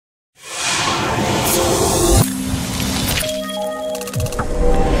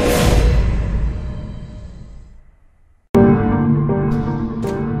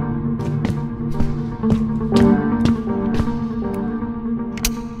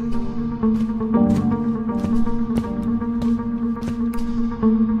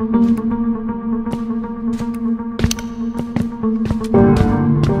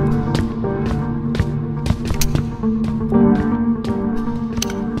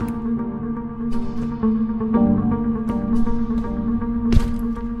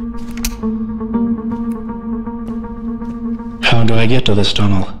I get to this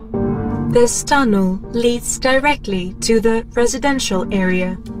tunnel? This tunnel leads directly to the residential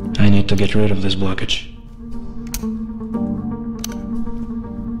area. I need to get rid of this blockage.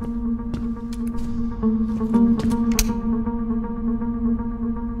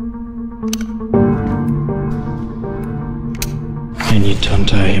 I need to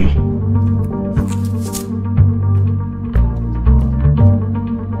untie him.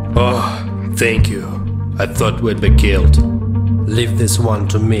 Oh, thank you. I thought we'd be killed. Leave this one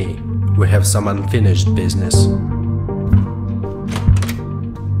to me. We have some unfinished business.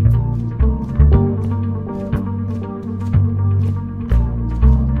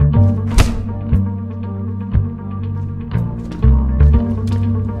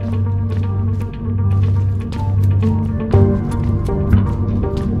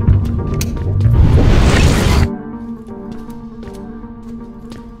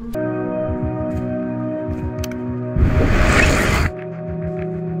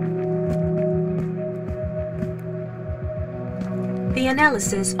 The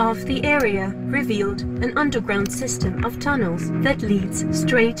analysis of the area revealed an underground system of tunnels that leads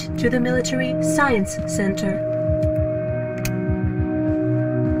straight to the Military Science Center.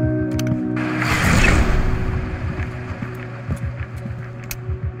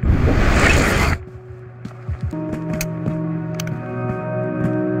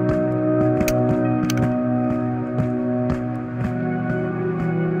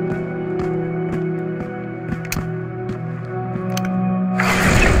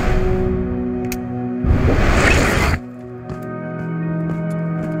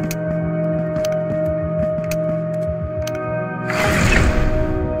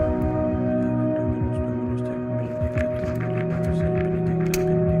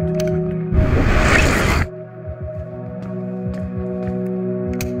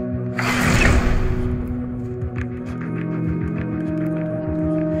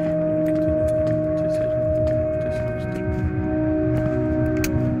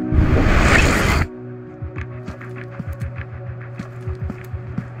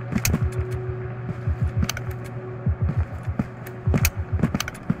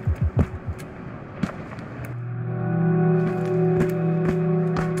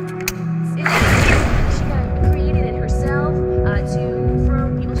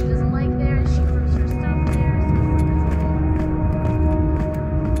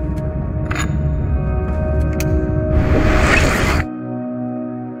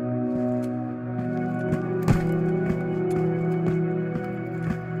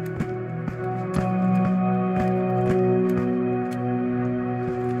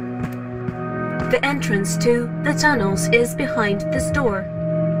 The entrance to the tunnels is behind this door.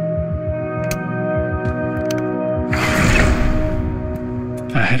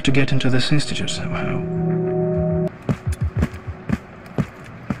 I have to get into this institute somehow.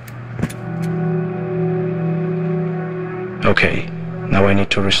 Okay, now I need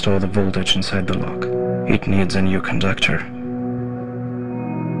to restore the voltage inside the lock. It needs a new conductor.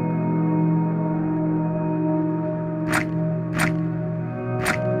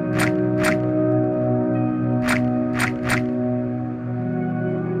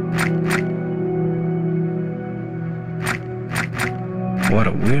 What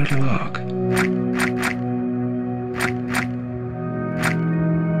a weird lock.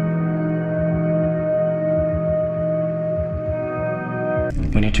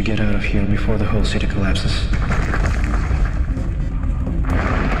 We need to get out of here before the whole city collapses.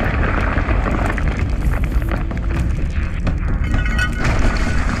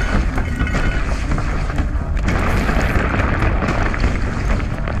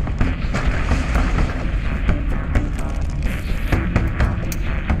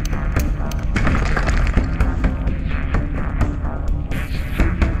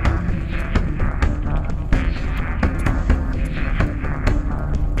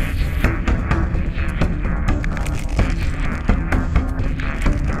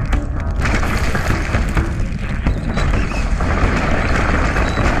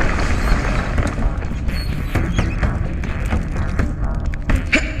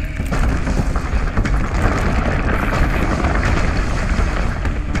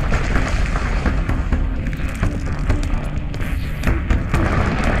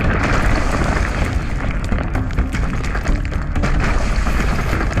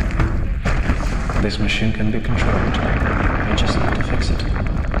 This machine can be controlled. I just need to fix it.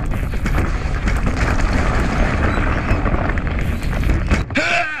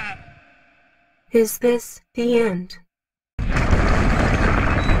 Is this the end?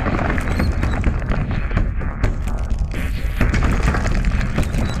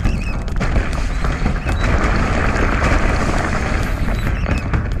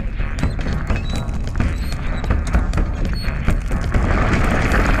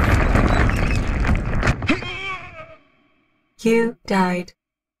 You died.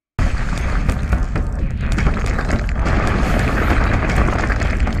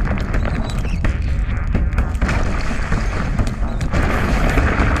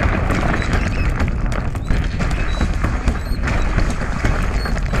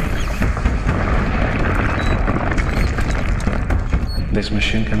 This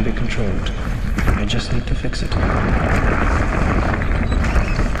machine can be controlled. I just need to fix it.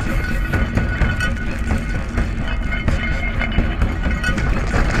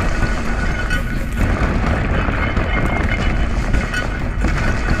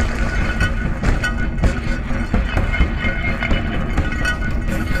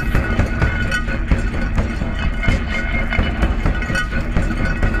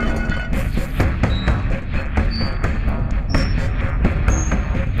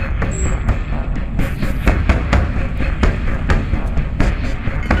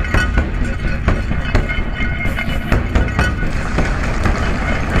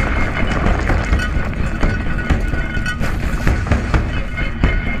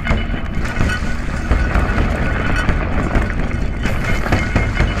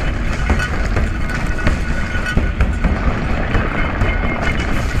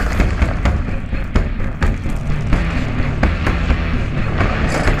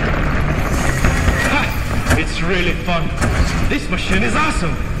 Really fun. This machine is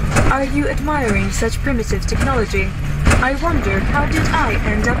awesome. Are you admiring such primitive technology? I wonder, how did I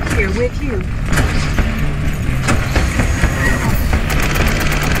end up here with you?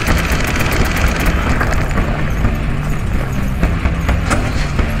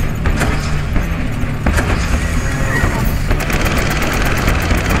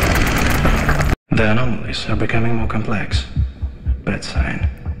 The anomalies are becoming more complex. Bad sign.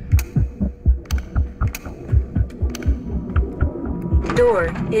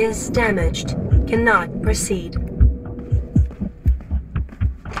 Door is damaged. Cannot proceed.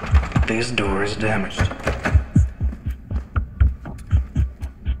 This door is damaged.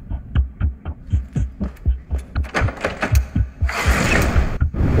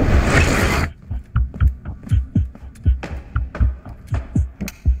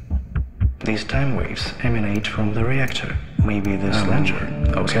 These time waves emanate from the reactor. Maybe this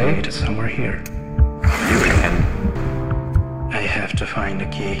lantern was created somewhere here. You can. I have to find a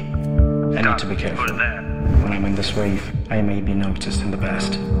key. I need to be careful. When I'm in this wave, I may be noticed in the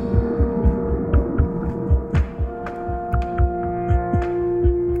past.